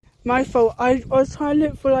My fault. I was trying to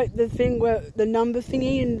look for like the thing where the number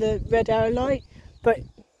thingy and the red arrow light, but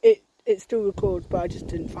it still records, but I just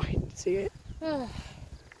didn't see it. But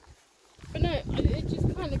no, it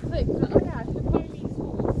just kind of clicked. That, oh yeah, the Pony's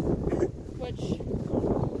horse. Which,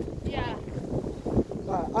 yeah.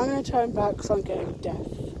 Right, I'm going to turn back because I'm getting deaf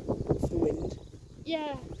with the wind.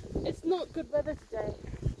 Yeah, it's not good weather today.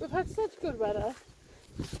 We've had such good weather,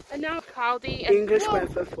 and now cloudy. And, English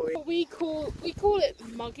weather for you. We call it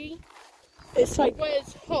muggy. It's like where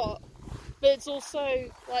it's hot, but it's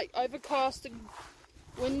also like overcast and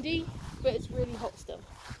windy, but it's really hot still.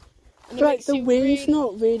 And it like makes the you wind's really...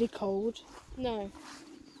 not really cold. No,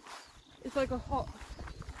 it's like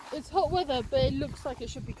it's hot weather, but it looks like it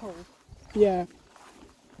should be cold. Yeah.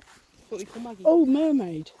 What we call muggy. Oh,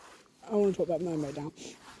 mermaid. I want to talk about mermaid now.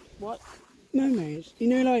 What? Mermaids. You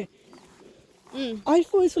know, like I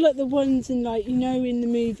thought it was like the ones in like, you know, in the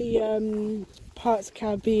movie Pirates of the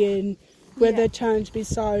Caribbean where they're turned to be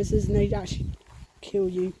sirenses and they'd actually kill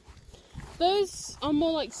you. Those are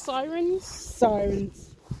more like sirens.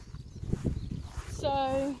 Sirens.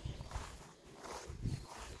 So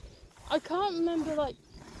I can't remember like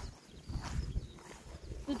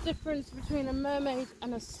the difference between a mermaid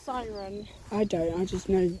and a siren. I don't. I just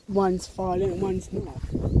know one's violent and one's not.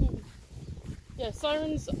 Yeah,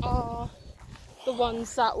 sirens are the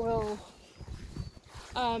ones that will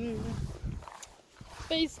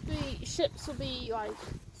basically ships will be like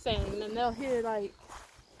sailing and they'll hear like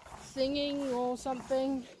singing or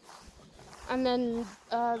something, and then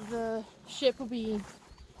the ship will be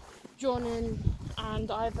drawn in and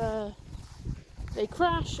either they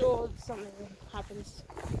crash or something happens.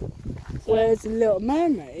 So, whereas the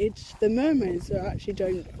mermaids are actually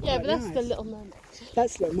don't. Yeah, but that's nice. the Little Mermaid.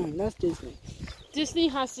 That's Little Mermaid. That's Disney. Disney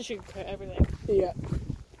has to sugarcoat everything. Yeah.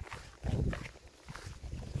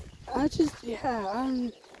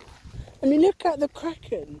 I mean, look at the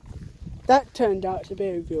Kraken. That turned out to be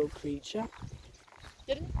a real creature.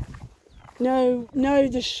 Did it? No,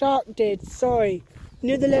 the shark did. Sorry. You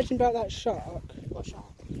know the legend about that shark? What shark?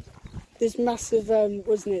 This massive,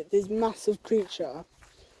 wasn't it? This massive creature.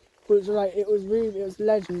 Was like it was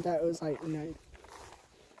legend that it was like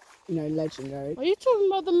legendary. Are you talking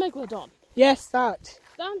about the Megalodon? Yes, that.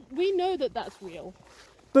 We know that that's real.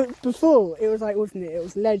 But before it was like, wasn't it? It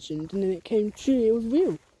was legend, and then it came true. It was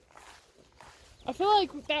real. I feel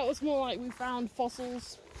like that was more like we found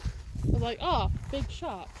fossils. It was like, big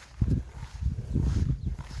shark.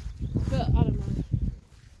 But I don't know.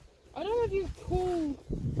 I don't know if you call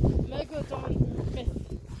Megalodon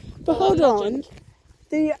myth. But hold on.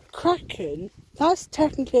 The Kraken, that's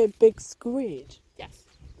technically a big squid. Yes.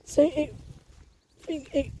 So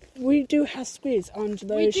we do have squids under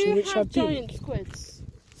the ocean which are big. We do have giant squids.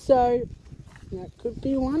 So that could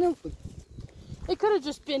be one of them. It could have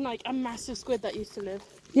just been like a massive squid that used to live.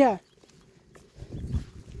 Yeah.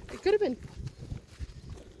 It could have been.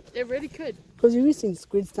 It really could. Because we've seen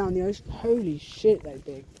squids down the ocean. Holy shit, they're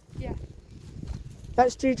big. Yeah.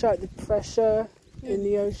 That's due to like the pressure in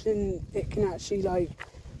the ocean. It can actually like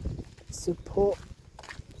support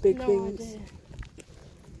big things. Idea.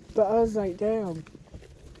 But I was like, damn.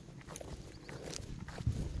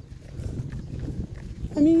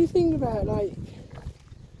 I mean, you think about like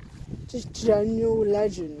just general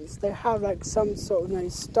legends. They have like some sort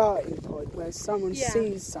of starting point where someone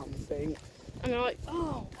sees something, and they're like,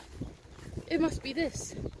 oh, it must be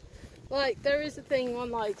this. Like there is a thing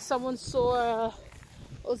on like someone saw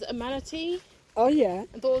was it a manatee? Oh yeah.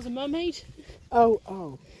 And thought it was a mermaid. Oh.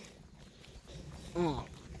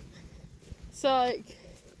 So like.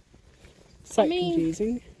 It's like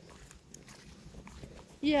confusing.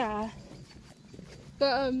 Yeah.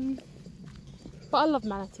 But I love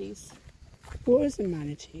manatees. What is a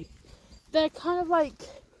manatee? They're kind of like...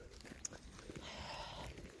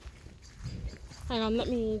 Hang on, let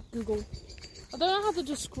me Google. I don't know how to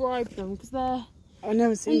describe them because they're I've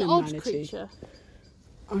never seen an a odd manatee. creature.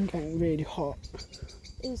 I'm getting really hot.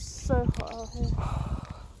 It's so hot out here.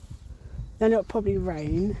 Then it'll probably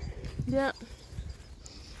rain. Yeah.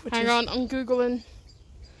 Hang on, I'm Googling.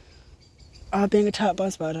 Being attacked by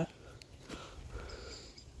a spider.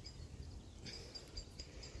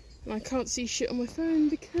 And I can't see shit on my phone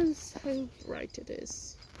because how bright it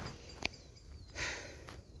is.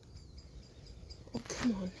 Oh,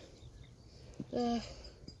 come on.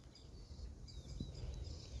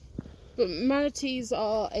 But manatees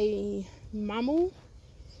are a mammal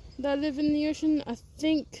that live in the ocean. I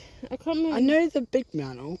can't remember. I know the big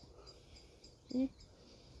mammal.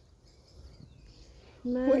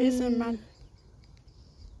 What is a manatee?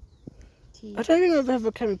 I don't think I've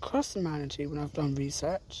ever come across a manatee when I've done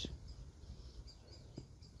research.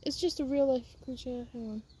 It's just a real life creature. Hang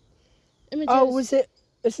on. Images. Oh, was it?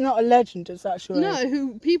 It's not a legend, it's actually. No,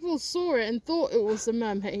 who people saw it and thought it was a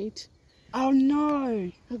mermaid. Oh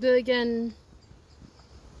no. But again,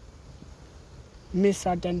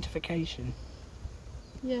 Misidentification.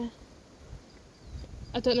 yeah.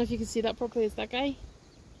 I don't know if you can see that properly. Is that gay?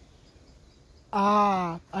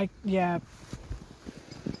 Yeah.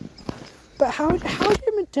 But how do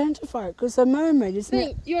you identify it? Because a mermaid, isn't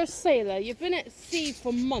it? You're a sailor. You've been at sea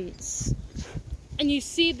for months, and you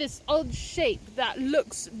see this odd shape that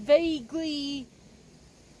looks vaguely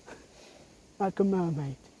Like a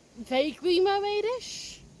mermaid.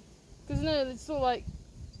 mermaidish. Because no, it's sort of like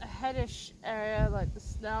a headish area, like the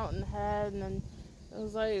snout and the head, and then it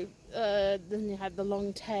was like then you had the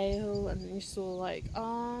long tail, and then you saw like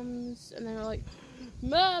arms, and they were like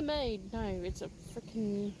mermaid. No, it's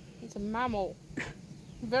a mammal.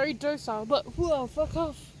 Very docile, but whoa, fuck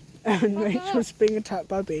off. And Rachel's being attacked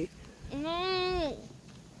by a bee. No.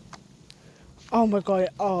 Oh my god,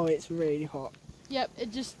 it's really hot. Yep,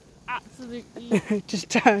 it just absolutely. Just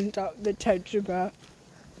turned up the temperature.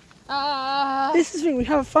 This is the thing, we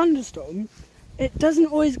have a thunderstorm. It doesn't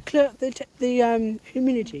always clear up the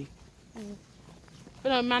humidity. But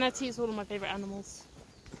no, manatee is one of my favourite animals.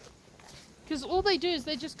 Because all they do is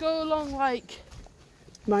they just go along like,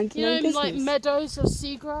 Mind your own business. like meadows of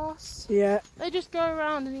seagrass. Yeah. They just go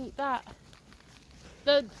around and eat that.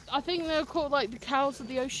 I think they're called like the cows of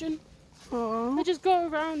the ocean. Aww. They just go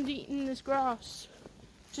around eating this grass.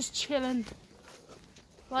 Just chilling.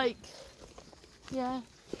 Like, yeah.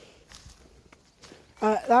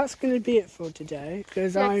 That's going to be it for today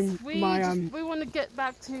because we want to get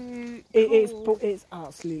back to. It's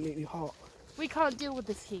absolutely hot. We can't deal with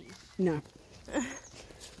this heat. No.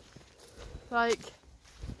 Like,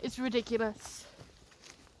 it's ridiculous.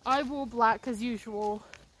 I wore black as usual.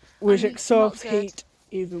 Which and absorbs not good. heat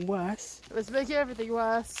even worse. Let's make everything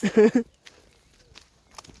worse.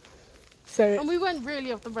 So And we went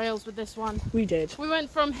really off the rails with this one. we did. We went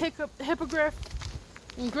from hippogriff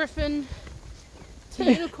and griffin to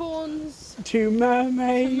unicorns To to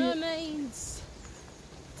mermaids. mermaids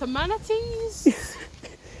to manatees.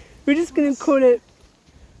 We're just going to call it.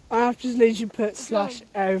 I have to literally put slash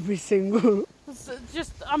every single It's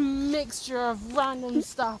just a mixture of random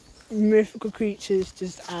stuff. mythical creatures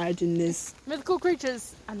just add in this. Mythical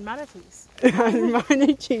creatures and manatees. And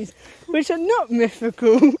manatees, which are not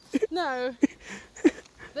mythical. No,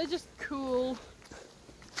 they're just cool.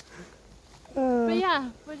 Uh, But yeah,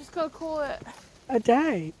 we're just gonna call it. a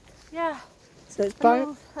day. Yeah. So it's bye.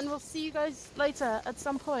 And we'll see you guys later at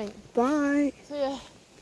some point. Bye. So yeah.